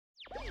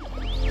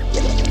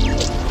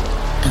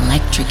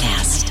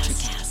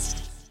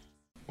Electrocast.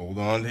 Hold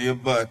on to your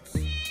butts.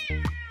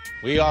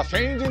 We are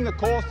changing the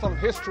course of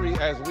history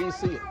as we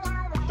see it.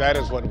 That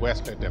is what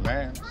Western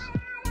demands.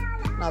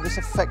 Now, this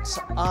affects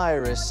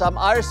Iris.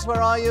 Iris,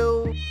 where are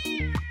you?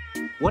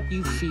 What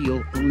you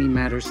feel only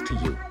matters to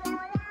you.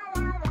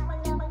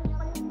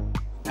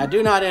 I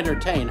do not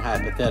entertain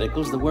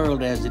hypotheticals. The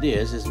world as it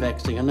is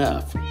vexing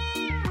enough.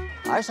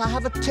 Iris, I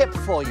have a tip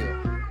for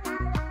you.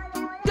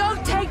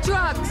 Don't take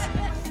drugs!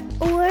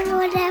 Or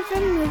Whatever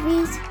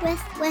Movies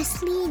with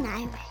Wesley and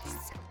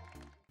Iris.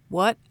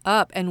 What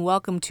up, and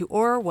welcome to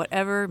Or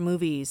Whatever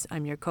Movies.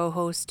 I'm your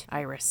co-host,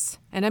 Iris.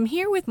 And I'm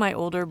here with my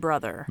older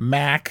brother.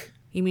 Mac.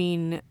 You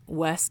mean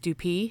Wes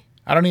Dupee?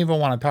 I don't even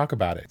want to talk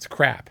about it. It's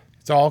crap.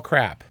 It's all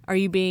crap. Are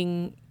you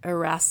being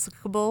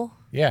irascible?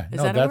 Yeah, Is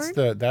no,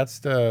 that that's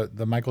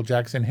the Michael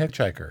Jackson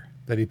hitchhiker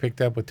that he picked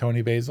up with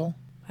Tony Basil.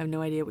 I have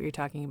no idea what you're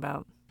talking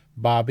about.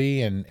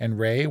 Bobby and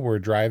Ray were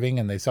driving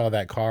and they saw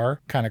that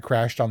car kind of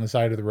crashed on the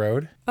side of the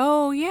road.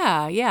 Oh,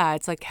 yeah.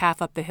 It's like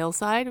half up the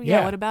hillside.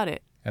 Yeah, what about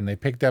it? And they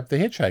picked up the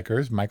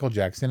hitchhikers, Michael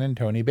Jackson and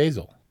Tony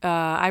Basil.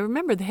 I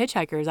remember the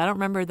hitchhikers. I don't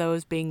remember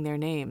those being their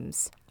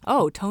names.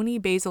 Oh, Tony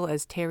Basil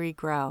as Terry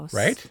Grouse.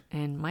 Right?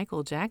 And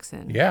Michael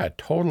Jackson. Yeah, it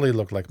totally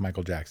looked like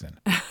Michael Jackson.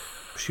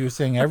 She was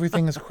saying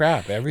everything is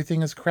crap.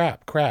 Everything is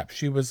crap.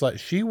 She was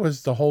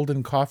the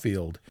Holden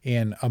Caulfield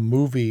in a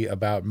movie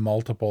about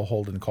multiple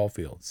Holden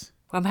Caulfields.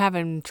 I'm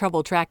having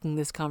trouble tracking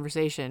this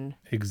conversation.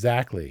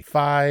 Exactly.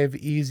 5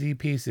 Easy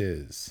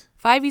Pieces.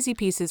 5 Easy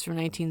Pieces from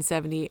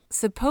 1970.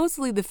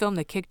 Supposedly the film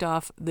that kicked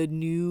off the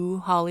new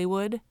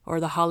Hollywood, or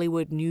the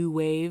Hollywood New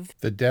Wave.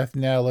 The death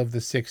knell of the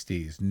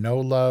 60s. No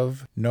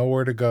love,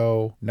 nowhere to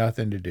go,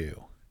 nothing to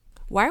do.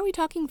 Why are we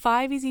talking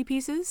 5 Easy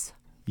Pieces?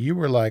 You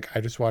were like,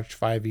 I just watched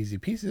 5 Easy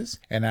Pieces.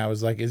 And I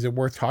was like, is it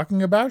worth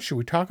talking about? Should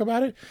we talk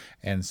about it?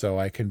 And so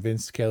I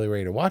convinced Kaylee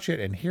Ray to watch it.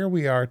 And here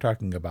we are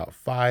talking about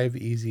 5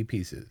 Easy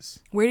Pieces.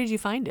 Where did you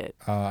find it?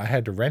 I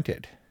had to rent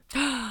it.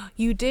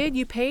 You did?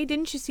 You paid?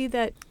 Didn't you see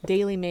that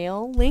Daily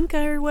Mail link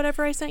or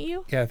whatever I sent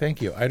you? Yeah, thank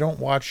you. I don't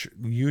watch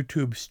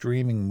YouTube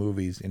streaming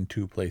movies in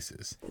 2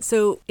 places.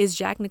 So is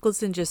Jack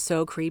Nicholson just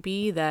so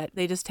creepy that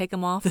they just take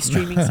him off the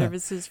streaming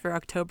services for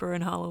October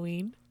and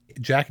Halloween?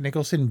 Jack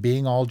Nicholson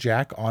being all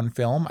Jack on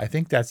film, I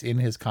think that's in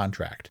his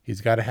contract. He's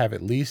got to have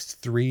at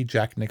least 3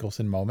 Jack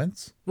Nicholson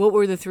moments. What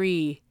were the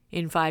 3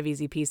 in 5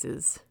 Easy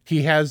Pieces?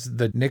 He has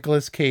the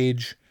Nicolas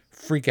Cage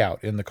freak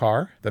out in the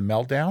car, the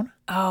meltdown.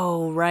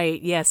 Oh, right.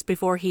 Yes,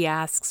 before he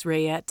asks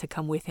Rayette to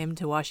come with him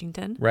to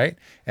Washington. Right.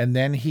 And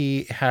then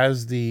he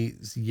has the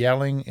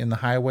yelling in the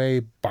highway,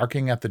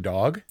 barking at the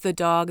dog. The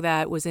dog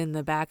that was in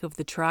the back of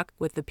the truck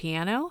with the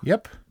piano?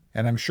 Yep.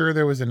 And I'm sure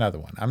there was another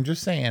one. I'm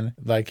just saying,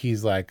 like,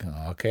 he's like,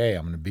 okay,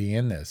 I'm going to be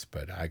in this,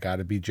 but I got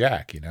to be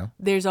Jack, you know?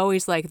 There's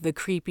always like the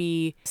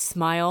creepy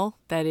smile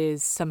that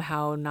is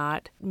somehow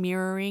not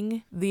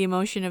mirroring the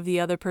emotion of the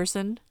other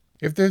person.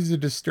 If there's a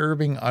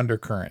disturbing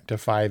undercurrent to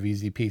 5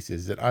 Easy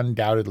Pieces, it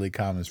undoubtedly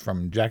comes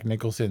from Jack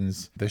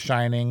Nicholson's The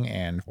Shining.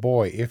 And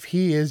boy, if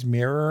he is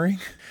mirroring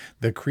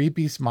the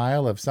creepy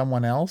smile of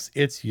someone else,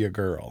 it's your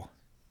girl.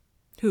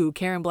 Who,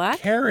 Karen Black?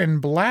 Karen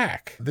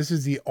Black. This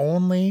is the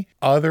only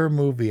other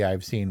movie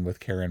I've seen with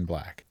Karen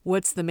Black.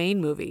 What's the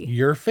main movie?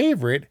 Your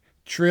favorite,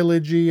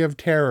 Trilogy of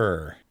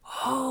Terror.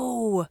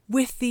 Oh,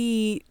 with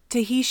the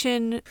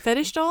Tahitian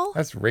fetish doll?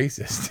 That's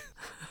racist.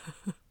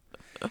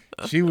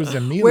 She was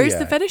Amelia. Where's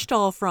the fetish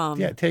doll from?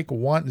 Yeah, take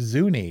one,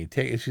 Zuni.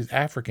 She's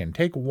African.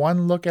 Take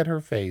one look at her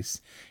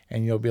face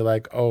and you'll be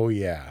like, oh,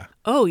 yeah.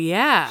 Oh,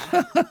 yeah.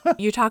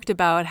 You talked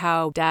about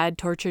how Dad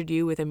tortured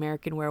you with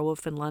American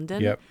Werewolf in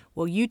London. Yep.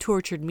 Well, you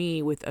tortured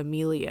me with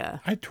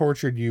Amelia. I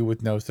tortured you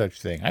with no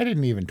such thing. I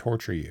didn't even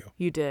torture you.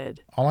 You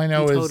did. All I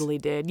know is... You totally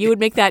did. You would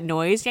make that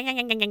noise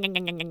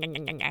and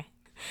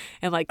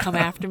like come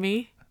after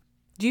me.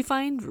 Do you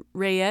find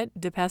Rayette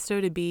DePesto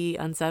to be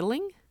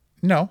unsettling?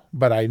 No,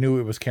 but I knew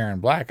it was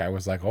Karen Black. I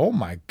was like, oh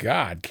my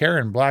God,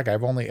 Karen Black.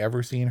 I've only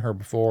ever seen her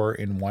before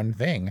in one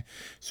thing.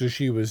 So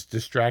she was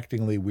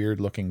distractingly weird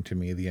looking to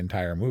me the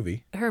entire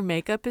movie. Her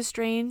makeup is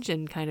strange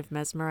and kind of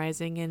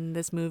mesmerizing in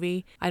this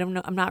movie. I don't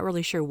know. I'm not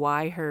really sure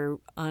why her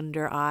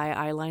under eye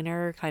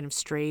eyeliner kind of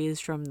strays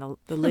from the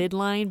lid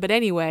line. But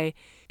anyway,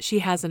 she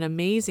has an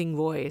amazing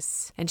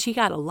voice and she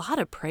got a lot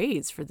of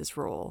praise for this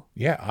role.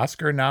 Yeah,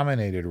 Oscar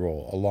nominated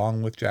role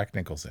along with Jack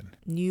Nicholson.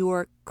 New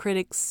York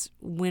Critics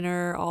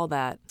winner, all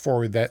that.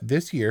 For that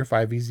this year,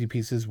 5 Easy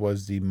Pieces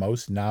was the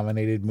most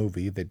nominated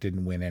movie that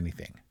didn't win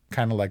anything.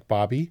 Kind of like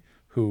Bobby,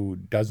 who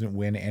doesn't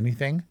win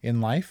anything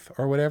in life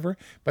or whatever,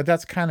 but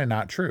that's kind of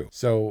not true.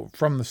 So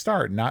from the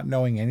start, not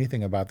knowing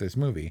anything about this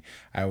movie,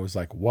 I was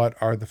like, what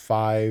are the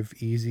 5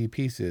 easy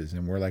pieces?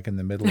 And we're like in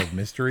the middle of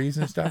mysteries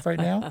and stuff right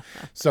now.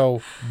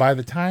 So by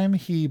the time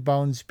he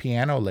bones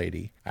Piano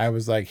Lady, I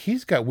was like,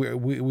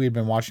 we'd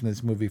been watching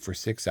this movie for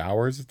 6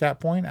 hours at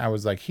that point. I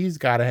was like, he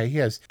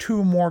has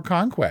 2 more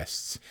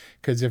conquests.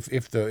 Because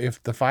if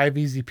the 5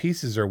 easy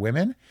pieces are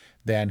women,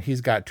 then he's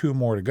got 2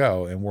 more to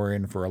go and we're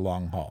in for a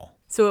long haul.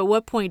 So at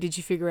what point did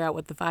you figure out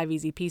what the 5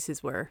 easy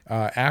pieces were?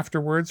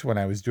 Afterwards, when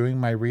I was doing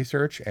my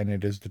research, and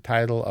it is the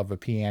title of a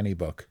piano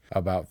book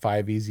about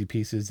 5 easy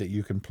pieces that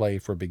you can play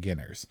for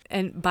beginners.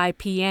 And by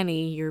piano,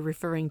 you're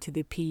referring to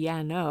the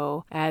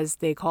piano, as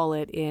they call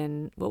it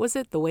in, what was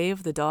it, The Way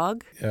of the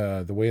Dog?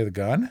 The Way of the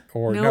Gun?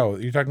 Or no,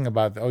 you're talking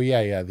about,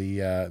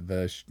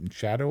 the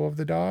Shadow of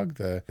the Dog?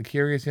 The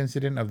Curious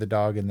Incident of the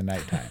Dog in the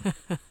Nighttime.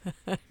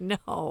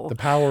 No. The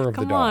Power of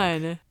the Dog. Come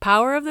on.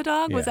 Power of the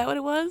Dog? Was Yeah. that what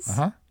it was?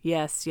 Uh-huh.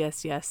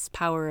 Yes.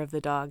 Power of the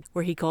Dog,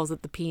 where he calls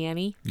it the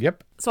piano.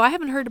 Yep. So I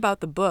haven't heard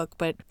about the book,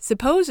 but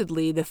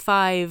supposedly the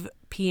 5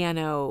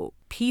 piano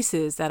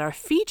pieces that are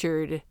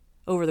featured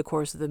over the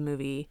course of the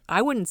movie,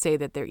 I wouldn't say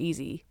that they're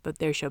easy, but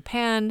they're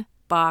Chopin,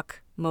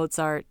 Bach,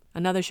 Mozart,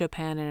 another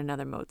Chopin, and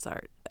another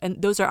Mozart.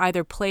 And those are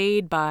either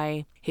played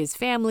by his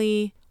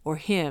family or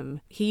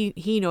him.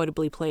 He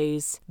notably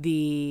plays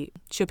the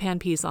Chopin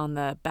piece on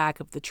the back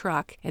of the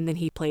truck, and then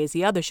he plays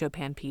the other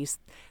Chopin piece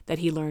that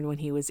he learned when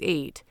he was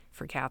 8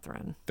 for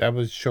Catherine. That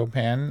was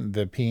Chopin,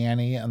 the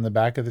piano on the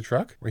back of the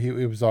truck, where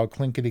it was all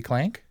clinkety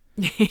clank.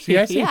 See,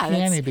 I say Yeah,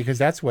 piano because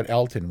that's what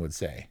Elton would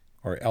say.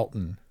 Or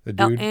Elton, the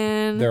dude.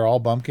 Elton. They're all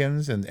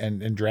bumpkins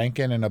and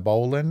drinking and a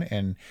bowling,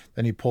 and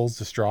then he pulls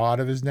the straw out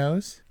of his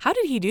nose. How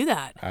did he do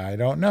that? I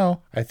don't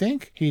know. I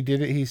think he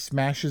did it. He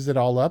smashes it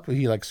all up.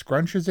 He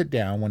scrunches it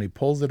down when he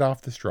pulls it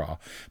off the straw,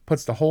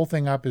 puts the whole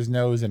thing up his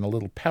nose in a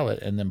little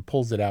pellet, and then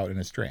pulls it out in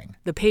a string.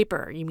 The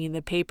paper. You mean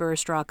the paper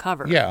straw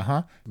cover?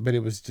 Yeah, But it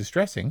was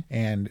distressing,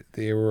 and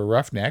they were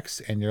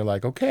roughnecks, and you're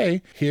like,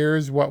 okay,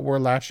 here's what we're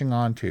latching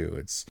on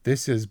to.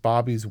 This is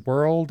Bobby's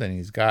world, and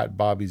he's got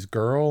Bobby's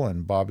girl,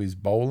 and Bobby's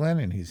bowling,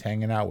 and he's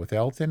hanging out with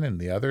Elton and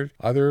the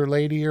other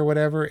lady or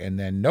whatever, and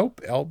then nope,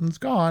 Elton's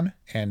gone,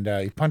 and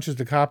he punches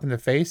the cop in the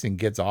face and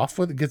gets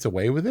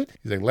away with it.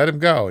 He's like, let him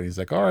go, and he's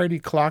like, all right, he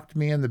clocked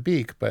me in the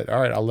beak, but all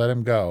right, I'll let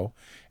him go,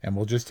 and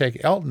we'll just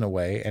take Elton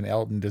away, and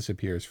Elton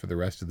disappears for the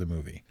rest of the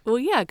movie. Well,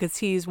 yeah, because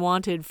he's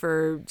wanted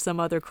for some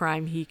other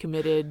crime he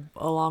committed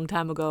a long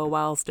time ago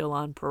while still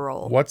on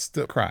parole. What's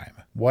the crime?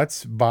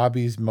 What's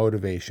Bobby's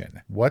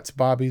motivation? What's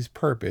Bobby's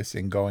purpose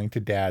in going to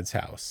Dad's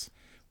house?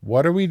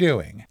 What are we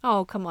doing?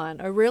 Oh, come on.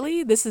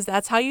 Really?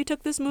 That's how you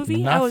took this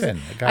movie? Nothing.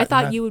 I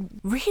thought you would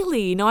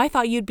really? No, I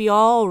thought you'd be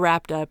all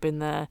wrapped up in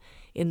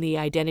the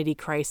identity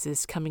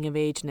crisis, coming of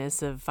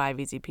ageness of 5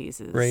 easy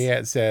pieces.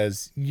 Rayette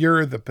says,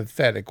 "You're the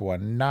pathetic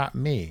one, not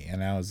me."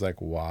 And I was like,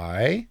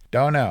 "Why?"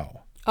 Don't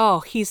know. Oh,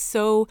 he's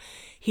so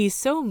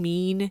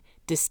mean,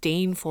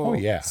 disdainful,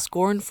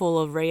 scornful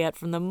of Rayette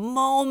from the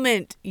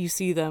moment you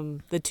see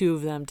them, the two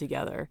of them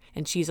together.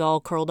 And she's all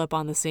curled up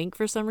on the sink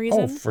for some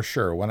reason. Oh, for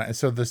sure.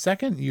 So the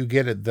second you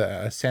get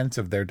a sense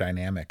of their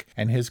dynamic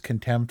and his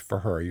contempt for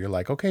her, you're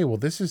like, okay, well,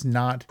 this is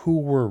not who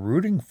we're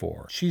rooting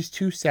for. She's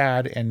too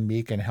sad and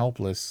meek and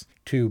helpless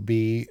to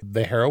be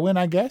the heroine,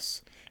 I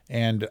guess.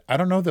 And I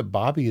don't know that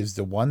Bobby is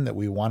the one that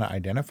we want to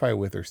identify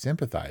with or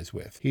sympathize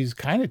with. He's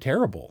kind of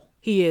terrible.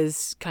 He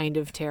is kind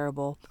of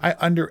terrible. I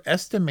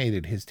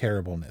underestimated his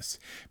terribleness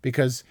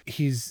because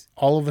he's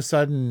all of a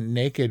sudden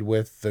naked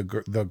with the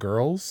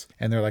girls,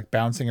 and they're like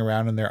bouncing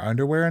around in their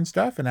underwear and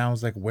stuff. And I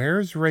was like,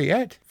 where's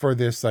Rayette for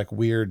this like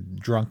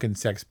weird drunken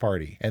sex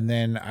party? And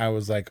then I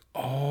was like,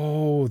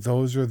 oh,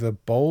 those are the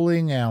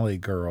bowling alley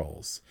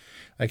girls.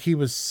 Like, he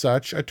was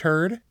such a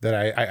turd that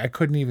I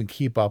couldn't even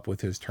keep up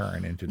with his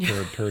turn into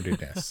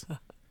turdedness.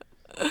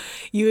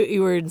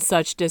 You were in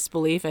such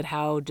disbelief at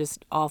how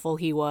just awful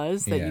he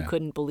was that you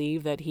couldn't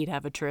believe that he'd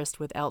have a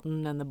tryst with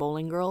Elton and the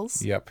bowling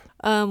girls. Yep.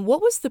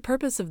 What was the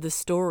purpose of the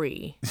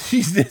story?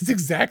 That's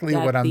exactly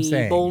what I'm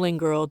saying. The bowling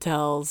girl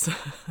tells.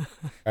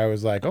 I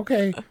was like,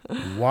 okay,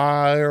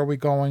 why are we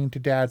going to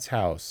Dad's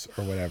house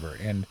or whatever?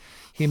 And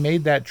he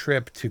made that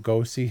trip to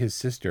go see his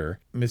sister,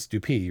 Miss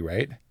Dupuy,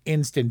 right?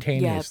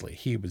 Instantaneously. Yeah.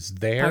 He was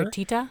there.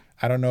 Partita?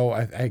 I don't know.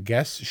 I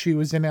guess she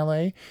was in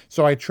L.A.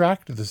 So I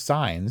tracked the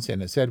signs,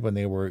 and it said when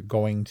they were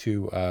going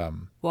to...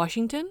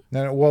 Washington?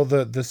 No, well,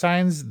 the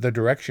signs, the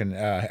direction,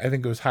 I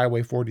think it was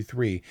Highway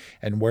 43,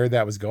 and where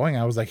that was going,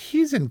 I was like,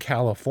 he's in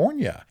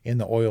California in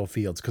the oil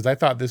fields, because I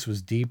thought this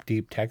was deep,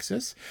 deep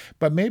Texas.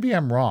 But maybe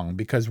I'm wrong,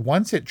 because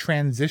once it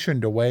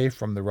transitioned away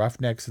from the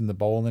Roughnecks and the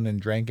bowling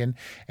and drinking,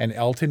 and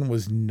Elton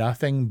was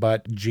nothing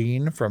but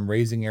Gene from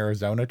Raising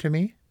Arizona to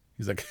me,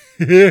 he's like...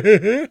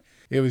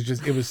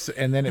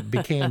 and then it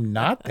became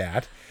not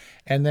that.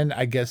 And then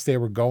I guess they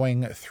were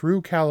going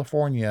through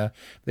California.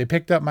 They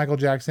picked up Michael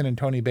Jackson and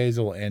Tony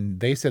Basil, and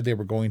they said they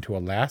were going to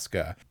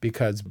Alaska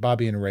because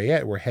Bobby and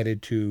Rayette were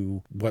headed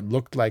to what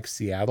looked like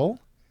Seattle.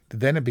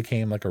 Then it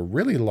became like a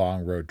really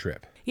long road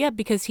trip. Yeah,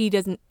 because he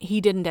didn't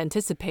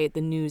anticipate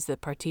the news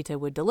that Partita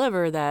would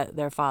deliver that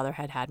their father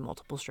had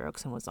multiple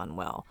strokes and was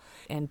unwell.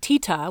 And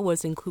Tita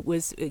was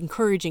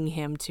encouraging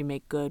him to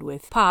make good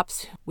with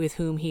Pops, with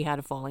whom he had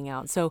a falling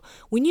out. So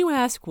when you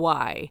ask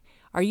why,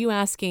 are you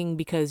asking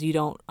because you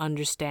don't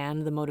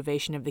understand the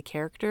motivation of the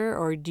character,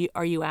 or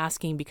are you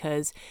asking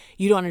because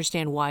you don't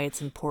understand why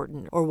it's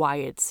important or why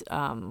it's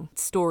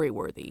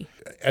story-worthy?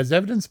 As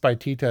evidenced by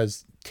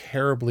Tita's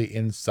terribly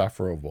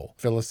insufferable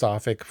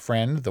philosophic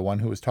friend, the one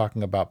who was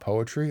talking about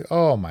poetry.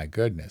 Oh my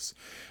goodness.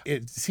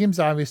 It seems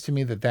obvious to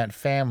me that that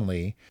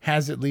family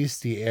has at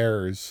least the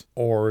heirs,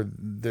 or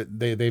that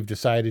they've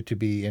decided to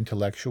be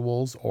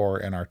intellectuals or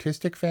an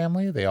artistic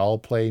family. They all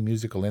play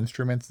musical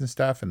instruments and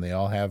stuff, and they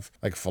all have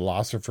like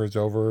philosophers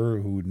over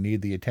who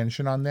need the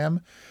attention on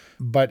them.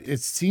 But it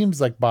seems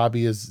like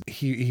Bobby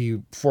he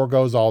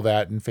forgoes all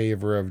that in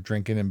favor of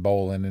drinking and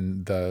bowling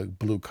and the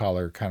blue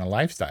collar kind of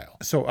lifestyle.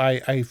 So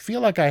I feel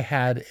like I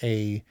had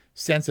a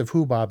sense of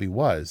who Bobby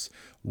was.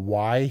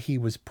 Why he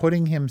was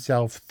putting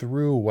himself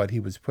through what he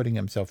was putting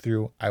himself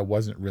through, I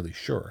wasn't really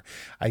sure.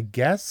 I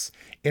guess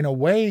in a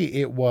way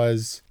it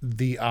was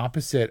the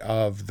opposite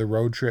of the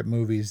road trip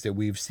movies that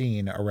we've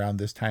seen around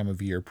this time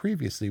of year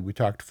previously. We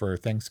talked for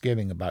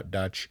Thanksgiving about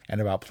Dutch and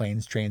about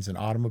planes, trains, and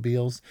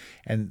automobiles.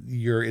 And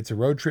it's a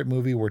road trip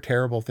movie where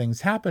terrible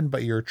things happen,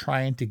 but you're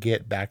trying to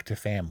get back to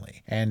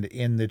family. And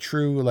in the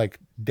true like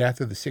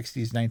death of the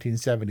 60s,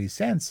 1970s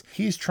sense,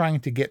 he's trying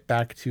to get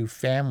back to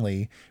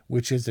family,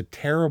 which is a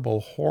terrible,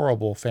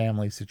 horrible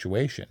family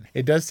situation.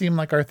 It does seem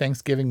like our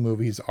Thanksgiving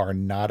movies are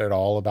not at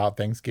all about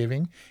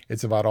Thanksgiving.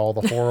 It's about all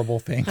the horrible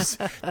things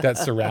that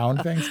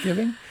surround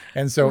Thanksgiving.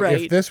 And so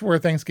if this were a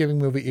Thanksgiving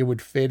movie, it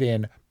would fit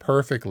in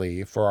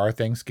perfectly for our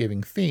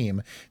Thanksgiving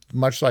theme,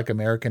 much like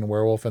American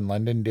Werewolf in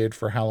London did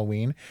for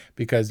Halloween,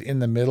 because in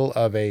the middle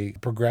of a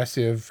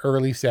progressive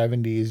early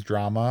 70s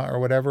drama or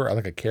whatever,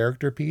 like a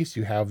character piece,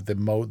 you have the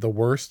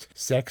worst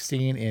sex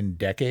scene in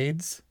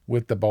decades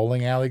with the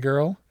bowling alley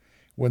girl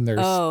when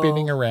they're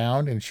spinning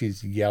around and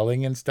she's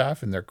yelling and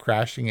stuff and they're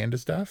crashing into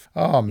stuff.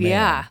 Oh, man.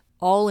 Yeah.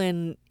 All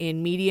in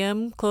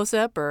medium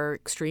close-up or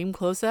extreme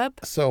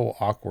close-up. So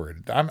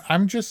awkward.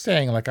 I'm just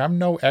saying, like, I'm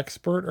no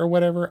expert or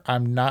whatever.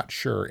 I'm not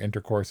sure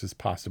intercourse is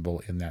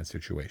possible in that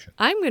situation.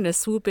 I'm going to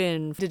swoop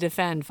in to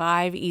defend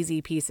 5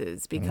 easy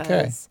pieces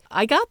because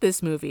I got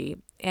this movie,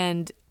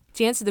 and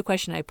to answer the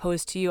question I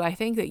posed to you, I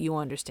think that you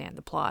understand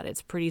the plot.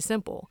 It's pretty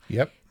simple.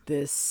 Yep.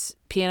 This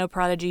piano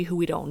prodigy, who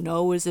we don't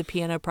know is a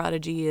piano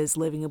prodigy, is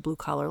living a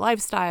blue-collar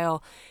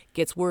lifestyle,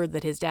 gets word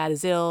that his dad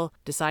is ill,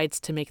 decides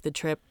to make the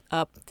trip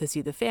up to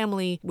see the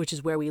family, which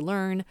is where we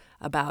learn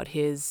about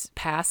his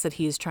past that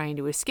he is trying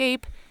to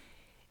escape.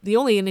 The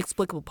only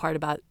inexplicable part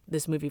about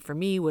this movie for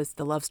me was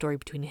the love story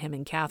between him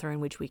and Catherine,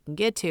 which we can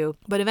get to.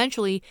 But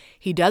eventually,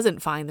 he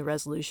doesn't find the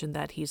resolution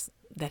that he's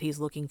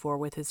looking for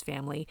with his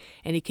family,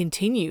 and he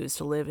continues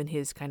to live in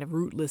his kind of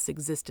rootless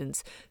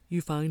existence. You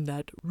find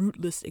that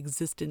rootless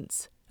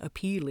existence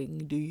appealing,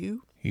 do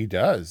you? He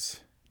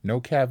does.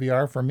 No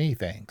caviar for me,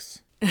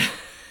 thanks.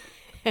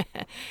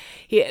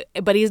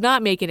 But he's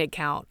not making it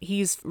count.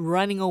 He's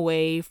running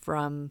away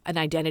from an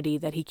identity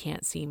that he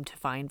can't seem to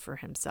find for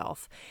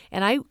himself.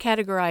 And I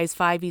categorize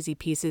 5 Easy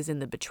Pieces in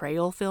the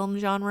betrayal film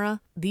genre.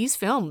 These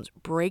films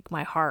break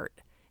my heart.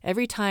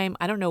 Every time,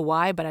 I don't know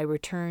why, but I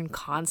return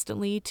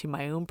constantly to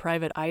My Own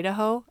Private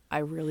Idaho. I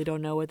really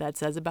don't know what that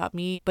says about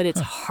me, but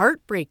it's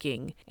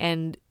heartbreaking.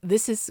 And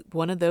this is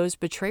one of those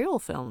betrayal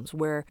films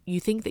where you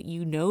think that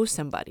you know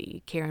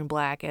somebody. Karen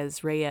Black,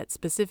 as Rayette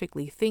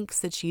specifically, thinks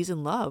that she's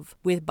in love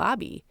with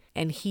Bobby.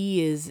 And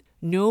he is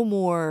no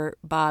more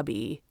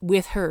Bobby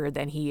with her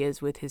than he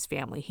is with his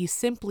family. He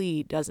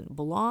simply doesn't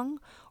belong,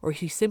 or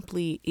he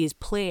simply is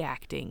play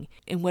acting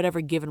in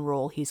whatever given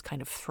role he's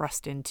kind of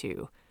thrust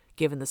into,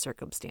 given the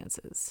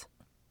circumstances.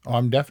 Oh,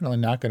 I'm definitely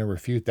not going to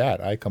refute that.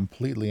 I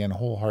completely and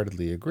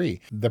wholeheartedly agree.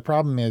 The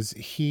problem is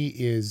he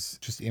is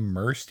just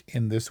immersed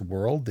in this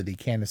world that he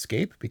can't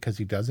escape because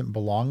he doesn't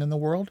belong in the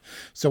world.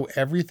 So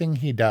everything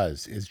he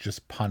does is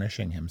just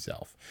punishing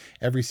himself.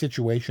 Every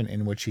situation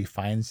in which he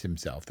finds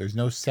himself, there's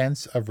no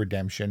sense of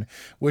redemption,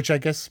 which I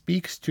guess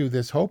speaks to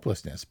this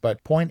hopelessness.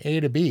 But point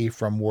A to B,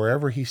 from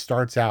wherever he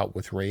starts out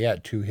with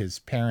Rayette to his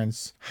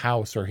parents'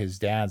 house or his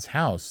dad's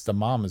house, the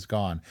mom is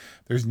gone.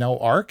 There's no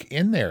arc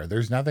in there.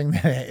 There's nothing.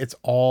 It's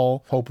all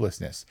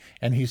hopelessness,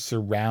 and he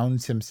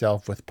surrounds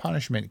himself with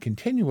punishment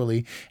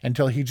continually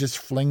until he just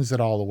flings it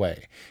all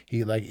away.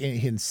 He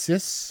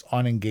insists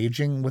on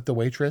engaging with the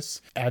waitress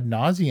ad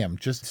nauseum.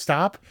 Just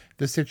stop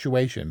the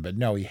situation, but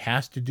no, he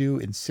has to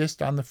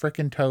insist on the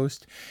frickin'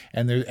 toast.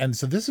 And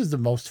so this is the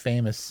most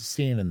famous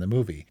scene in the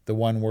movie, the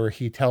one where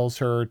he tells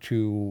her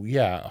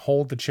to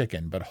hold the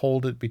chicken, but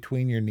hold it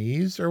between your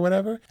knees or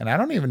whatever. And I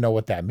don't even know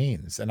what that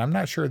means, and I'm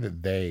not sure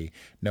that they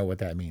know what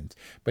that means,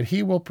 but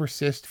he will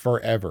persist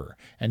forever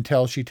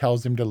until she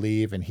tells him to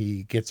leave, and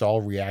he gets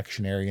all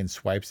reactionary and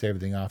swipes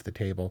everything off the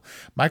table.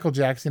 Michael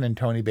Jackson and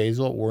Tony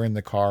Basil were in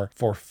the car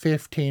for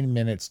 15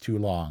 minutes too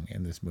long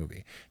in this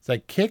movie. It's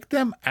like, kick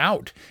them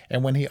out.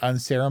 And when he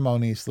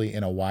unceremoniously,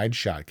 in a wide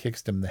shot,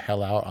 kicks them the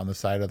hell out on the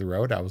side of the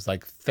road, I was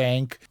like,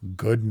 thank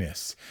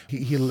goodness.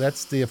 He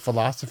lets the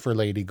philosopher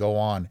lady go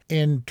on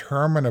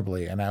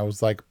interminably, and I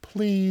was like,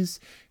 please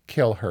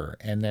kill her.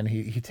 And then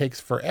he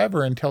takes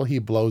forever until he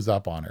blows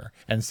up on her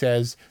and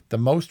says the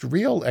most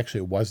real, actually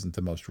it wasn't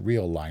the most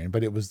real line,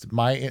 but it was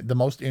the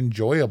most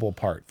enjoyable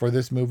part for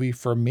this movie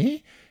for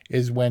me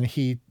is when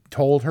he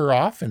told her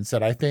off and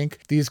said, I think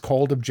these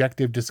cold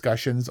objective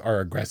discussions are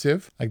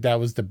aggressive. Like that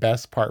was the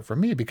best part for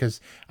me because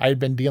I had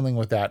been dealing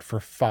with that for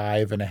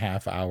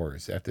 5.5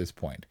 hours at this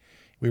point.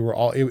 We were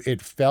all,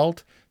 it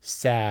felt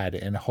sad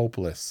and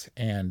hopeless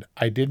and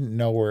I didn't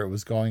know where it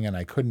was going and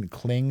I couldn't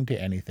cling to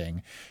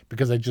anything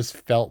because I just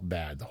felt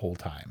bad the whole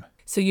time.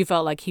 So you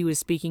felt like he was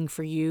speaking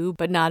for you,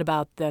 but not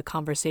about the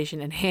conversation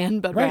in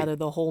hand, but Right. rather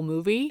the whole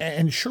movie?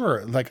 And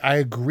sure, like I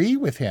agree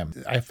with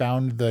him. I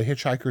found the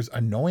hitchhikers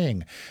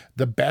annoying.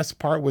 The best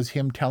part was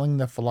him telling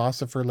the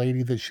philosopher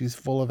lady that she's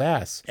full of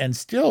ass. And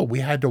still, we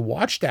had to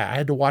watch that. I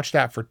had to watch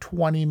that for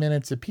 20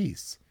 minutes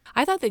apiece.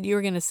 I thought that you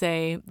were going to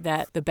say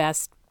that the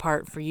best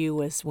part for you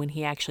was when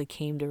he actually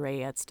came to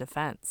Rayette's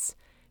defense.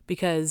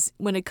 Because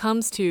when it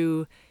comes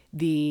to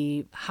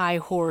the high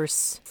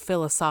horse,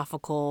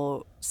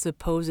 philosophical,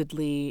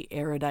 supposedly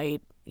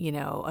erudite,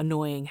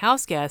 annoying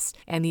house guest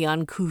and the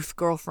uncouth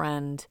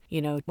girlfriend,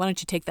 why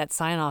don't you take that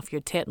sign off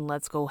your tit and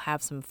let's go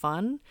have some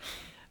fun?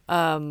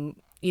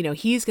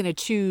 He's going to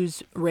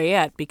choose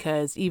Rayette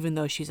because even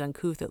though she's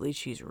uncouth, at least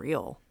she's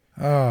real.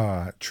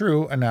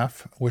 True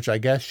enough, which I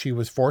guess she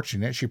was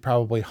fortunate. She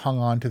probably hung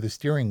on to the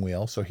steering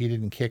wheel so he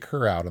didn't kick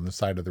her out on the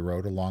side of the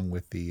road along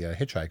with the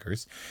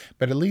hitchhikers.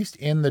 But at least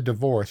in the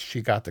divorce,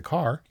 she got the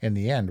car in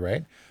the end,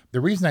 right? The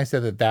reason I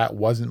said that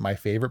wasn't my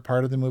favorite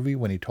part of the movie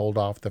when he told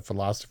off the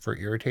philosopher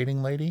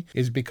irritating lady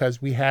is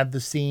because we had the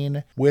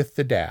scene with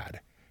the dad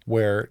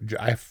where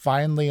I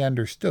finally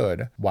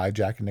understood why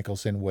Jack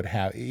Nicholson would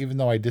have, even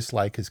though I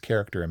dislike his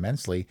character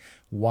immensely,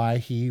 why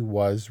he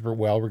was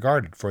well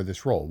regarded for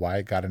this role, why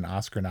it got an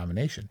Oscar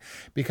nomination.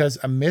 Because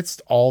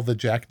amidst all the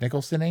Jack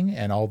Nicholsoning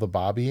and all the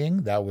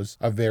Bobbying, that was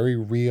a very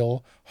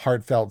real,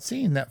 heartfelt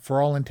scene that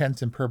for all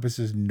intents and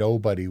purposes,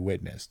 nobody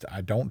witnessed. I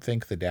don't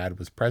think the dad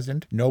was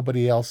present.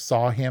 Nobody else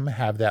saw him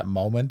have that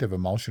moment of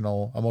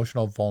emotional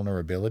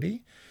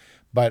vulnerability.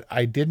 But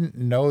I didn't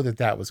know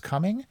that was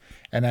coming,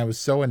 and I was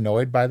so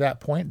annoyed by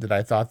that point that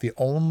I thought the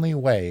only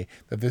way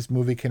that this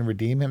movie can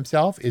redeem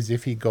himself is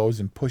if he goes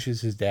and pushes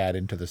his dad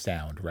into the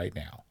Sound right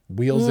now.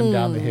 Wheels him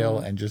down the hill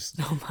and just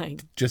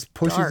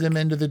pushes him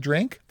into the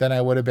drink. Then I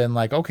would have been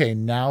like, okay,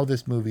 now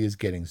this movie is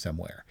getting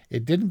somewhere.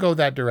 It didn't go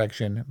that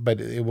direction, but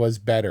it was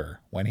better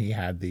when he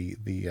had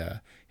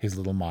his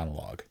little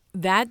monologue.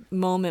 That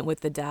moment with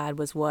the dad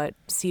was what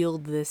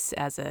sealed this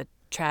as a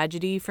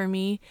tragedy for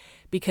me,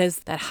 because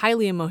that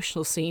highly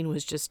emotional scene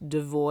was just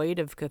devoid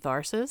of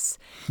catharsis,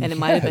 and it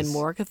might have been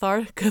more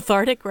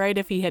cathartic, right,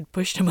 if he had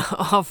pushed him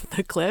off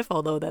the cliff,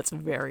 although that's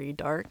very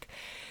dark.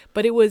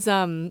 But it was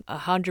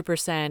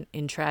 100%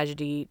 in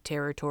tragedy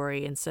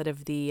territory instead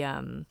of the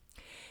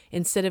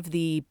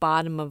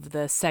bottom of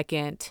the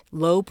second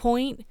low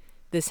point.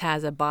 This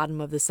has a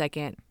bottom of the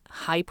second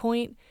high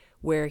point,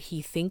 where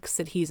he thinks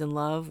that he's in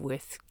love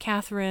with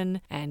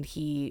Catherine and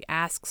he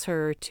asks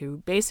her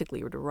to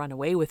run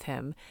away with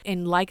him.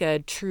 And like a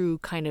true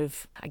kind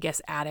of, I guess,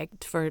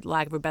 addict, for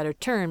lack of a better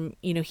term,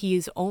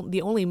 he's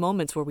the only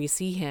moments where we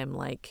see him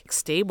like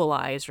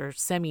stabilized or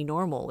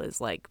semi-normal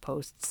is like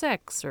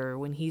post-sex, or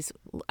when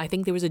I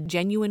think there was a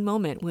genuine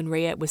moment when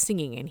Rayette was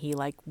singing and he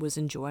like was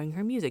enjoying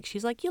her music.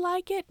 She's like, "You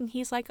like it?" And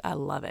he's like, "I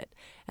love it."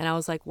 And I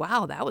was like,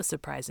 wow, that was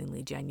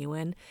surprisingly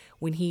genuine.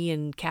 When he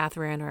and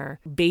Catherine are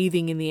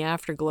bathing in the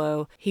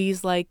afterglow,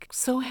 he's like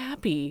so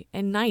happy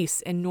and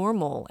nice and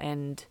normal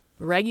and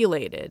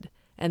regulated.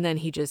 And then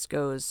he just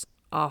goes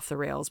off the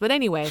rails. But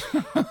anyway,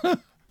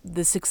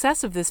 the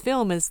success of this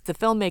film is the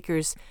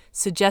filmmakers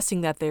suggesting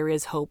that there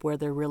is hope where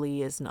there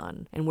really is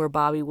none, and where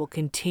Bobby will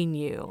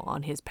continue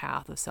on his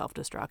path of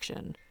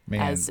self-destruction,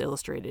 as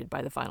illustrated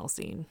by the final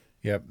scene.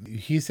 Yep.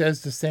 He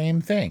says the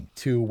same thing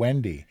to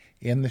Wendy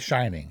in The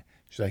Shining.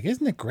 She's like,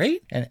 "Isn't it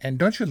great? And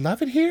don't you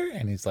love it here?"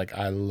 And he's like,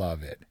 "I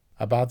love it."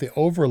 About the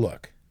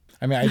Overlook.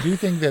 I mean, I do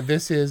think that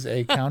this is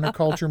a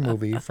counterculture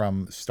movie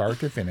from start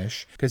to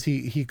finish, because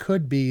he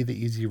could be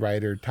the Easy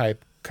Rider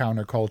type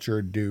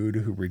counterculture dude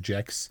who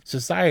rejects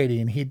society,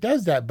 and he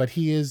does that, but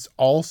he is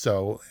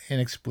also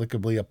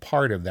inexplicably a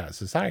part of that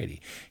society.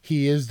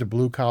 He is the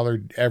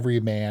blue-collar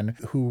everyman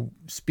who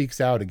speaks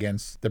out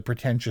against the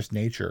pretentious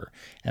nature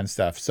and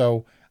stuff.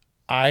 So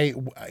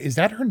is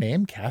that her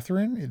name,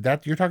 Catherine?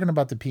 That you're talking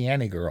about the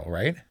Piani girl,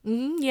 right?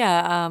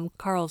 Yeah,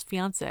 Carl's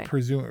fiance.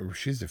 Presume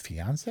she's a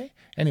fiance.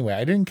 Anyway,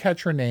 I didn't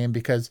catch her name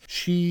because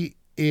she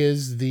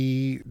is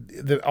the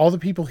all the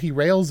people he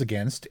rails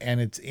against,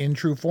 and it's in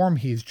true form.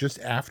 He's just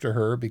after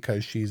her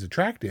because she's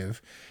attractive,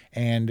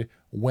 and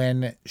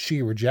when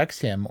she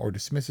rejects him or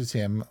dismisses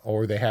him,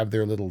 or they have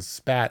their little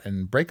spat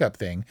and breakup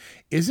thing,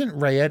 isn't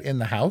Rayette in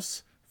the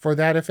house for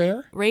that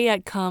affair?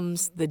 Rayette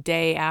comes the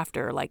day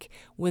after, like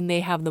when they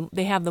have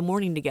the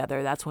morning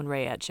together. That's when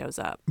Rayette shows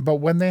up. But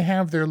when they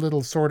have their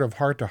little sort of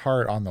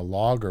heart-to-heart on the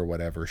log or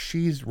whatever,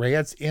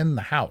 Rayette's in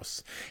the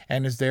house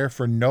and is there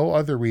for no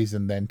other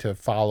reason than to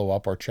follow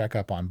up or check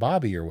up on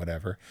Bobby or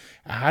whatever.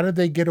 How did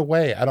they get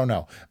away? I don't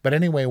know. But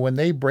anyway, when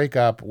they break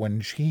up,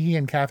 when he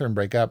and Catherine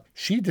break up,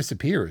 she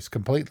disappears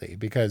completely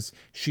because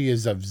she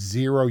is of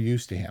zero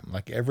use to him.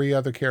 Like every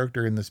other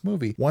character in this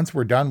movie, once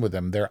we're done with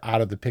them, they're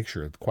out of the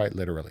picture, quite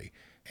literally.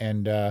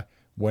 And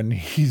when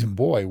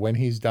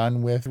he's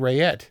done with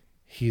Rayette,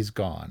 he's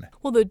gone.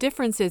 Well, the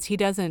difference is he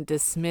doesn't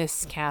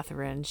dismiss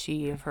Catherine.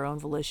 She, of her own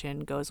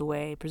volition, goes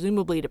away,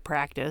 presumably to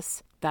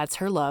practice. That's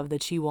her love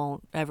that she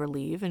won't ever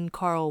leave, and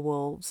Carl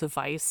will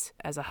suffice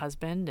as a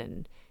husband,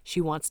 and she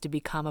wants to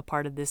become a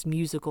part of this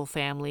musical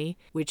family,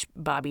 which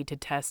Bobby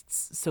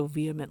detests so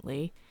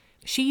vehemently.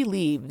 She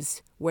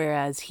leaves,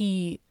 whereas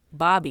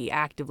Bobby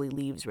actively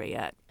leaves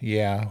Rayette.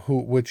 Yeah,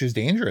 which is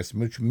dangerous,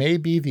 which may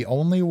be the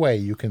only way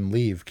you can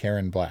leave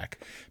Karen Black.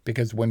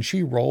 Because when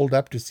she rolled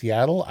up to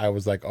Seattle, I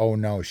was like, oh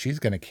no, she's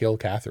going to kill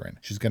Catherine.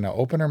 She's going to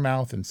open her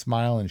mouth and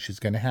smile, and she's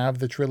going to have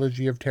the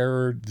trilogy of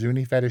terror,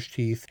 Zuni fetish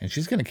teeth, and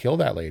she's going to kill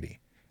that lady.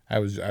 I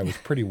was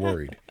pretty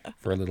worried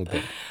for a little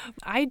bit.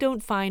 I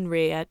don't find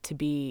Rayette to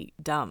be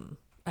dumb.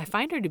 I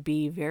find her to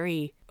be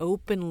very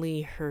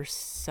openly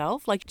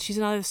herself. Like she's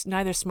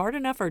neither smart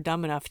enough or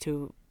dumb enough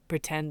to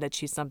pretend that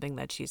she's something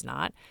that she's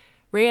not.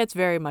 Rayette's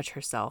very much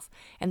herself.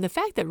 And the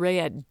fact that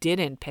Rayette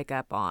didn't pick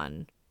up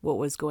on what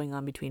was going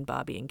on between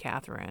Bobby and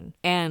Catherine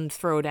and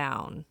throw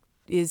down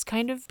is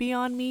kind of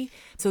beyond me.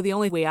 So the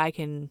only way I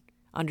can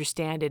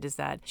understand it is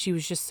that she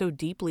was just so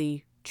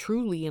deeply,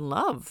 truly in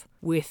love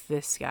with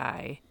this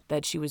guy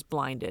that she was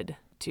blinded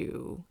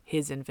to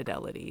his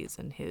infidelities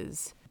and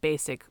his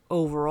basic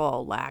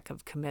overall lack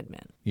of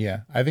commitment.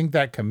 Yeah, I think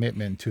that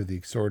commitment to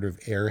the sort of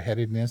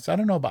airheadedness, I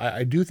don't know, but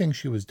I do think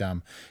she was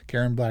dumb.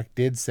 Karen Black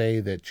did say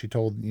that she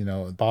told,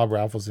 Bob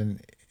Rafelson,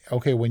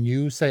 okay, when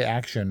you say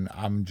action,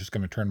 I'm just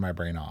going to turn my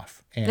brain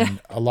off. And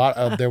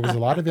there was a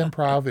lot of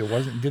improv.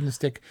 It didn't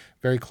stick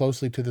very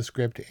closely to the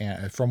script,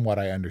 from what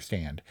I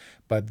understand.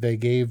 But they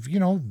gave,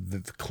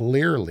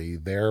 clearly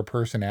their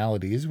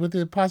personalities, with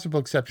the possible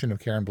exception of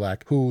Karen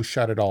Black, who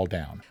shut it all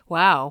down.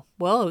 Wow.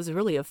 Well, it was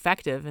really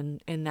effective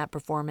in that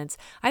performance.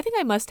 I think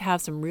I must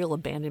have some real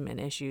abandonment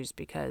issues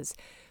because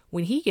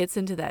when he gets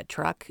into that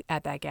truck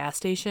at that gas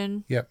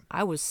station, yep,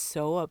 I was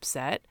so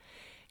upset.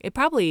 It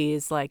probably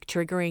is like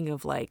triggering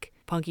of like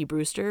Punky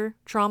Brewster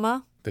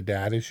trauma. The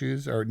dad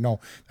issues? Or no,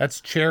 that's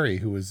Cherry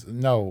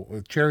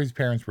Cherry's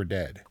parents were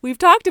dead. We've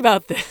talked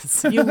about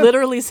this. You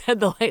literally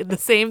said the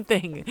same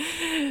thing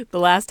the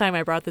last time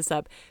I brought this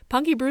up.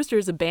 Punky Brewster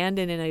is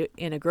abandoned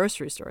in a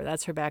grocery store.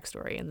 That's her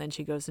backstory. And then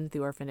she goes into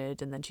the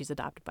orphanage and then she's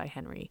adopted by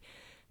Henry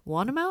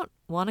Wanacott?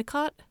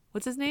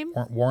 What's his name?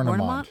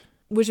 Warnemont.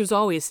 Which was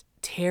always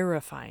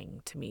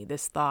terrifying to me,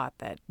 this thought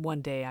that one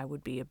day I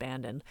would be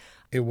abandoned.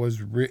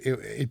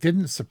 It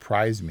didn't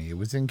surprise me. It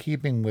was in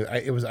keeping with,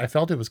 I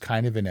felt it was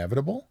kind of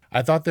inevitable.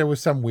 I thought there was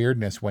some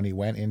weirdness when he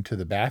went into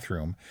the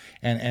bathroom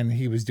and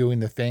he was doing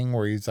the thing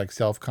where he's like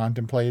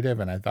self-contemplative,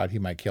 and I thought he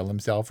might kill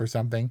himself or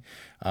something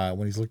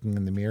when he's looking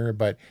in the mirror,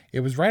 but it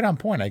was right on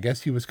point. I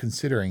guess he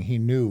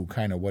knew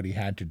kind of what he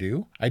had to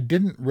do. I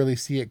didn't really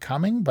see it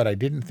coming, but I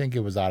didn't think it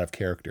was out of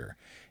character.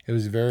 It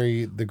was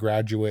very The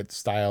Graduate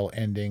style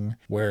ending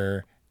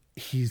where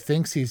he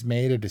thinks he's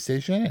made a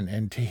decision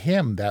and to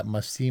him that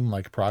must seem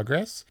like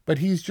progress, but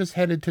he's just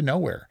headed to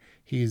nowhere.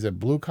 He's a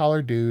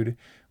blue-collar dude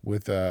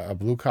with a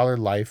blue-collar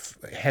life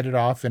headed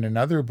off in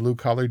another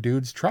blue-collar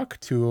dude's truck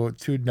to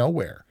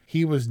nowhere.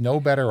 He was no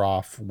better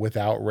off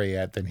without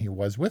Rayette than he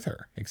was with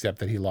her, except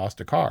that he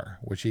lost a car,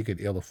 which he could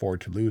ill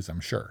afford to lose,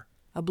 I'm sure.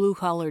 A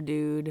blue-collar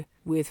dude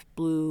with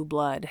blue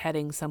blood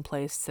heading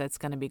someplace that's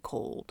going to be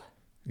cold.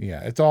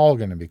 Yeah, it's all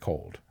going to be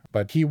cold.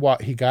 But he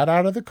got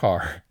out of the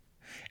car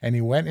and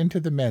he went into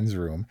the men's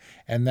room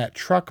and that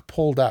truck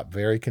pulled up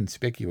very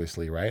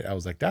conspicuously, right? I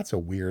was like, that's a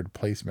weird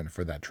placement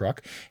for that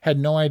truck. Had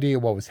no idea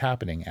what was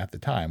happening at the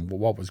time,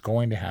 what was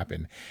going to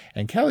happen.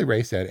 And Kelly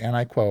Ray said, and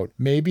I quote,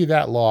 maybe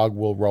that log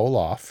will roll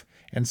off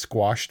and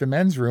squash the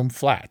men's room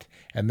flat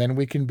and then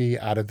we can be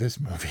out of this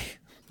movie.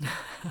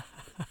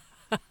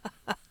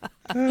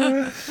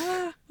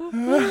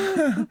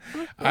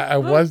 I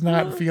was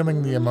not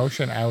feeling the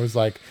emotion. I was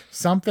like,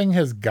 something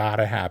has got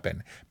to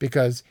happen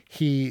because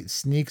he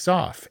sneaks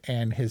off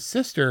and his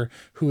sister,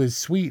 who is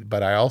sweet,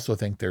 but I also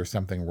think there's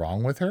something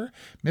wrong with her.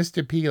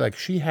 Mr. P, like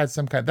she had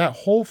that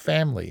whole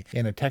family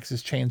in a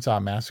Texas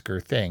Chainsaw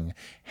Massacre thing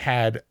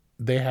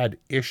they had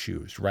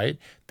issues, right?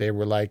 They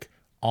were like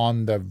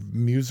on the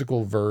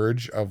musical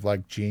verge of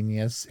like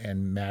genius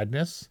and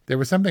madness. There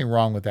was something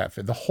wrong with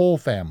the whole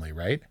family,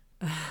 right?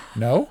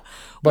 No?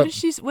 But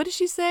what does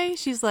she say?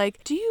 She's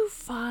like, do you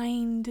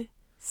find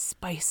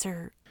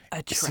Spicer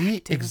attractive.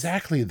 See,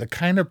 exactly. The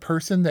kind of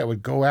person that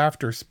would go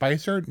after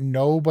Spicer,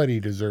 nobody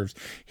deserves.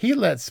 He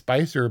let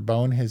Spicer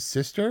bone his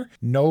sister.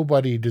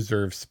 Nobody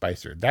deserves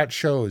Spicer. That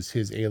shows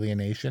his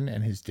alienation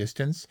and his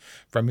distance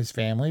from his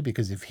family,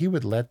 because if he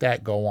would let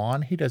that go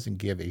on, he doesn't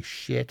give a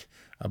shit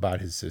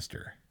about his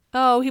sister.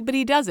 Oh, but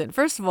he doesn't.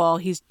 First of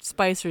all,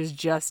 Spicer's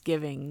just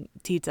giving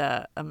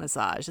Tita a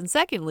massage. And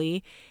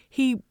secondly,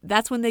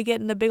 that's when they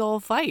get in a big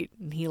old fight.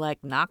 And he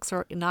like knocks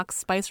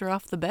Spicer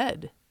off the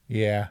bed.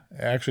 Yeah,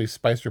 actually,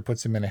 Spicer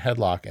puts him in a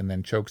headlock and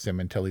then chokes him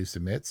until he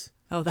submits.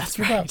 Oh, that's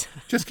Give right.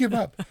 up. Just give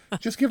up.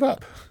 Just give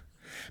up.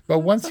 But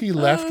once he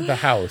left the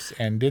house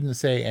and didn't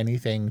say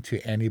anything to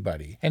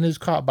anybody, and is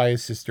caught by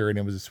his sister, and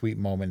it was a sweet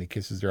moment, he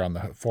kisses her on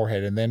the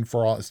forehead, and then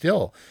for all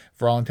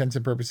intents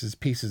and purposes,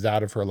 pieces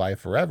out of her life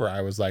forever,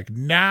 I was like,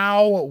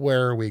 now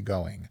where are we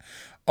going?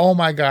 Oh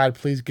my God,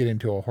 please get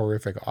into a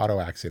horrific auto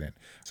accident.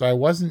 So I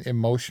wasn't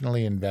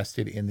emotionally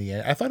invested in the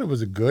end. I thought it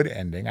was a good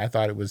ending. I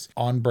thought it was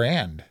on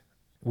brand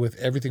with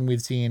everything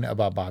we'd seen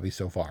about Bobby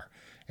so far.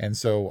 And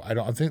so I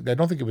don't think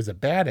it was a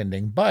bad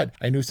ending, but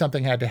I knew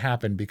something had to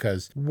happen,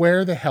 because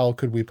where the hell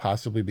could we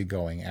possibly be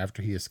going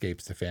after he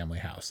escapes the family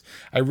house?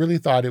 I really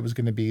thought it was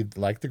going to be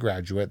like The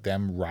Graduate,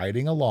 them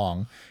riding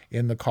along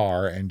in the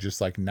car and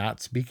just like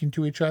not speaking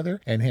to each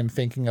other, and him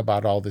thinking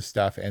about all this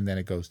stuff, and then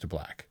it goes to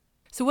black.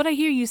 So what I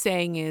hear you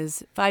saying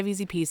is 5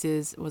 Easy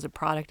Pieces was a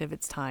product of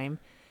its time,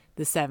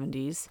 the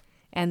 70s,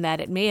 and that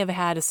it may have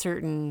had a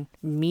certain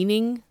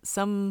meaning,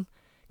 some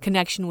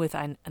connection with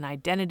an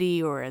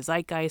identity or a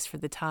zeitgeist for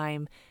the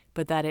time,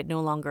 but that it no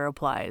longer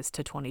applies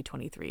to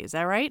 2023. Is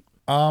that right?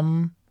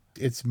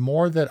 It's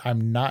more that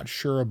I'm not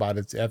sure about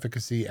its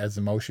efficacy as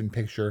a motion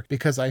picture,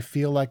 because I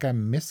feel like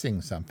I'm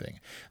missing something.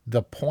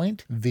 The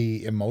point,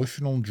 the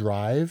emotional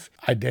drive,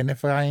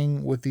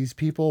 identifying with these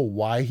people,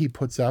 why he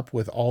puts up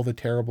with all the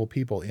terrible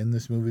people in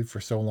this movie for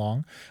so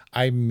long,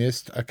 I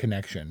missed a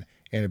connection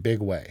in a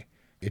big way.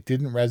 It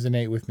didn't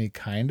resonate with me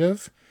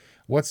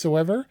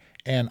whatsoever.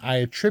 And I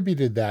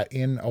attributed that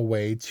in a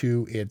way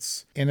to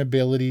its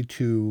inability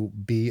to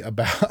be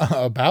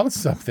about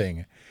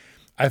something.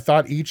 I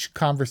thought each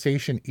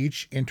conversation,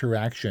 each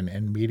interaction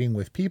and meeting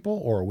with people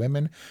or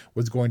women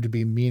was going to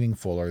be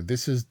meaningful, or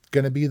this is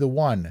going to be the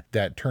one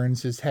that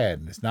turns his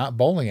head. It's not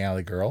Bowling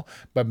Alley Girl,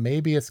 but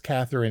maybe it's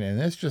Catherine, and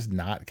it's just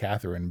not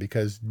Catherine,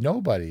 because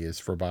nobody is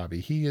for Bobby.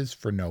 He is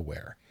for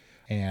nowhere.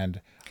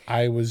 And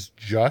I was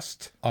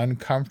just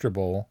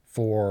uncomfortable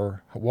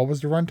for, what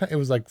was the runtime? It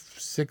was like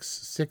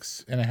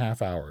six and a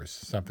half hours,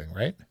 something,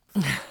 right?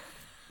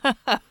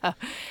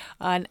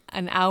 An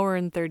hour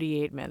and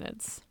 38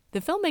 minutes. The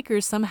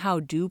filmmakers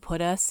somehow do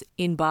put us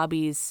in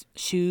Bobby's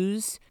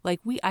shoes.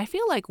 I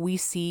feel like we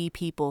see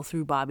people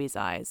through Bobby's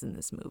eyes in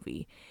this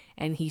movie,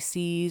 and he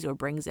sees or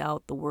brings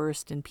out the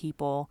worst in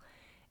people.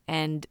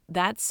 And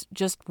that's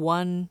just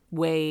one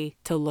way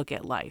to look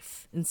at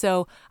life. And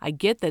so I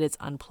get that it's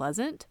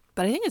unpleasant,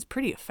 but I think it's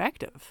pretty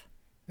effective.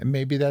 And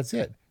maybe that's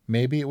it.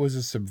 Maybe it was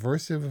a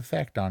subversive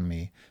effect on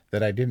me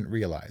that I didn't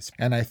realize.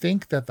 And I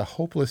think that the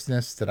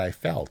hopelessness that I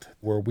felt,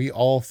 where we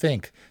all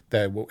think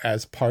that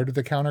as part of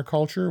the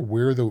counterculture,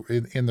 we're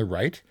in the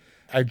right,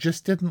 I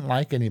just didn't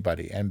like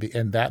anybody. And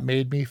that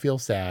made me feel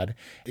sad.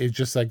 It's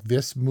just like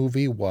this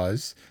movie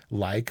was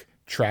like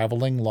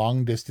traveling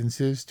long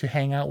distances to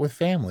hang out with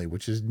family,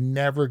 which is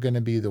never going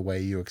to be the way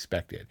you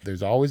expect it.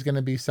 There's always going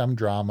to be some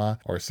drama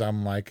or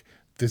some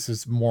this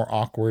is more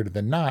awkward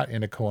than not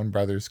in a Coen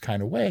Brothers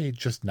kind of way,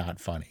 just not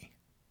funny.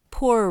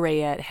 Poor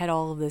Rayette had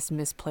all of this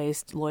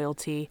misplaced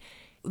loyalty.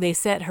 They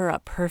set her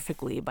up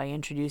perfectly by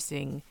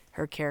introducing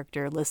her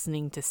character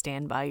listening to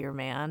Stand By Your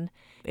Man.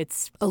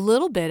 It's a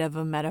little bit of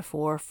a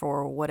metaphor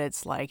for what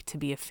it's like to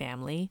be a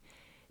family.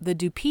 The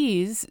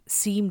Dupuis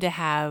seem to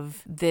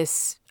have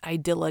this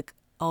idyllic,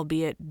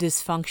 albeit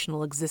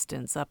dysfunctional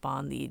existence up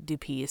on the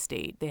Dupuis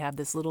estate. They have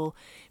this little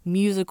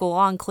musical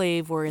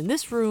enclave where in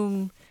this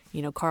room,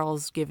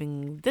 Carl's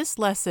giving this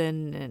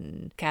lesson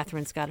and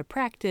Catherine's got to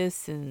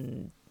practice,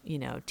 and,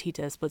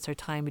 Tita splits her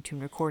time between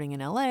recording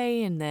in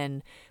LA and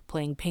then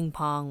playing ping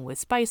pong with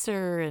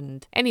Spicer.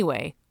 And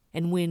anyway,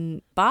 and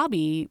when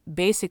Bobby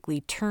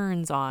basically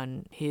turns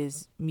on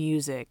his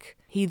music,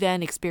 he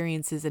then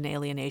experiences an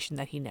alienation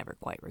that he never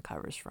quite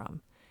recovers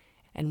from,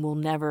 and will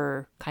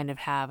never kind of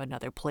have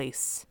another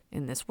place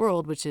in this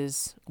world, which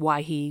is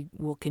why he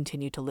will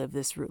continue to live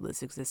this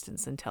rootless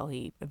existence until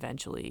he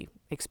eventually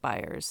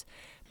expires.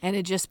 And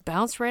it just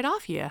bounced right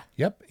off you.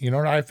 Yep. You know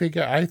what I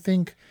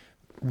think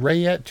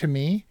Rayette to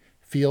me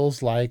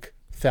feels like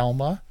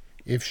Thelma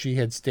if she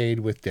had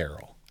stayed with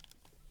Daryl.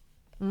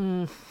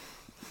 And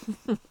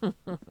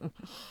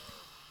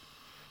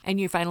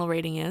your final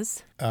rating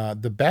is?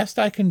 The best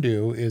I can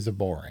do is a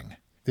boring.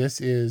 This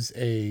is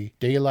a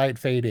daylight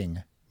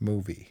fading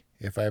movie,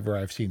 if ever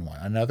I've seen one.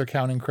 Another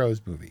Counting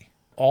Crows movie.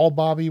 All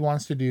Bobby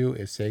wants to do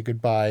is say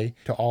goodbye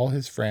to all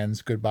his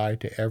friends, goodbye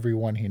to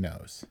everyone he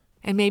knows.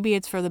 And maybe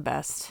it's for the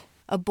best.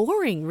 A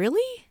boring,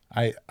 really?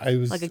 I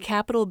was like a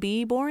capital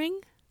B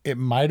boring? It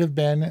might have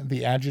been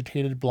the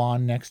agitated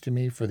blonde next to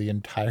me for the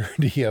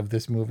entirety of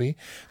this movie,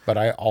 but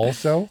I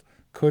also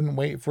Couldn't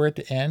wait for it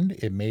to end.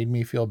 It made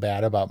me feel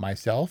bad about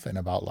myself and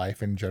about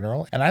life in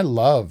general. And I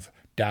love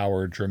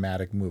dour,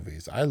 dramatic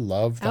movies. I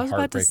love the heartbreaking movies. I was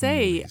about to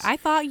say, I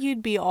thought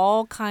you'd be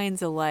all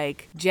kinds of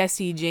like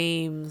Jesse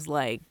James,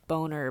 like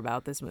boner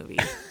about this movie.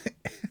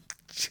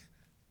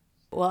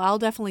 Well, I'll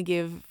definitely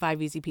give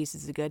 5 Easy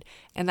Pieces a good.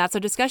 And that's our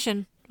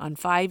discussion on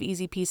 5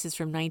 Easy Pieces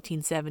from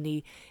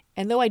 1970.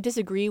 And though I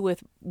disagree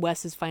with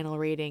Wes's final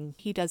rating,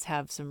 he does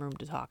have some room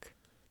to talk.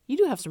 You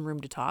do have some room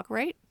to talk,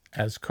 right?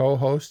 As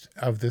co-host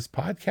of this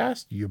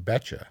podcast, you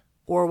betcha.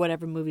 Or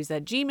whatever movies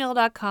at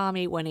gmail.com,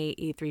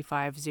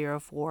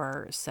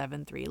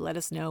 818-835-0473. Let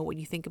us know what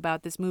you think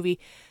about this movie.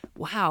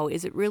 Wow,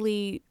 is it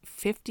really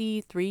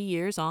 53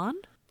 years on?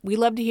 We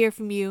love to hear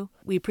from you.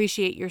 We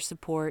appreciate your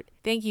support.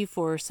 Thank you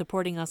for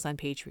supporting us on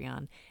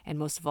Patreon. And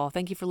most of all,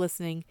 thank you for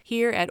listening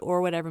here at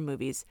Or Whatever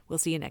Movies. We'll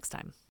see you next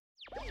time.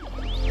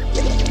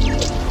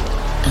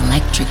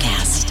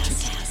 Electricast.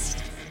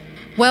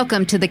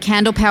 Welcome to the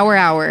Candle Power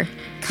Hour.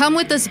 Come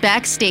with us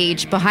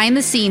backstage behind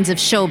the scenes of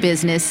show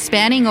business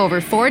spanning over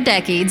 4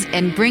 decades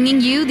and bringing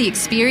you the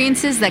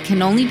experiences that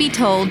can only be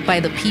told by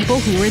the people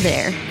who were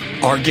there.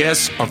 Our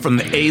guests are from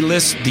the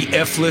A-list, the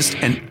F-list,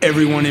 and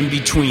everyone in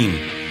between.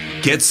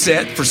 Get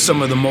set for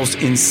some of the most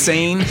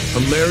insane,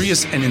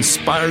 hilarious, and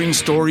inspiring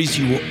stories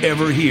you will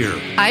ever hear.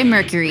 I'm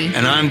Mercury.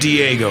 And I'm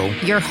Diego.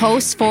 Your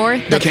hosts for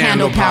the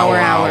Candle Power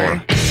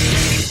Hour.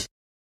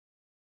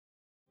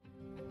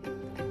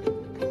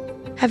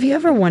 Have you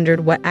ever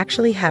wondered what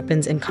actually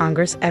happens in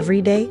Congress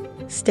every day?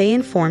 Stay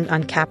informed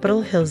on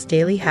Capitol Hill's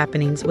daily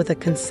happenings with a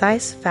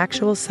concise,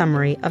 factual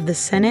summary of the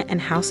Senate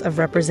and House of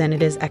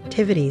Representatives'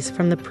 activities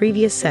from the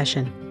previous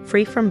session,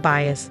 free from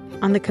bias,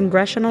 on the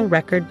Congressional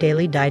Record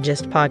Daily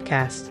Digest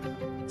podcast.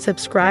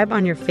 Subscribe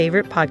on your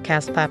favorite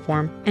podcast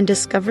platform and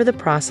discover the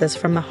process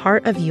from the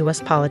heart of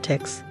U.S.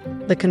 politics.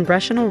 The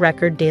Congressional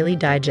Record Daily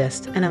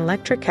Digest, an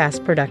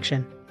Electricast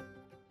production.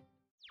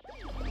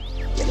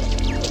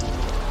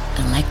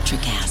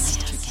 Electricast.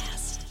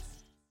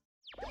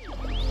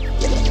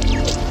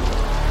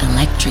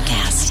 Electricast.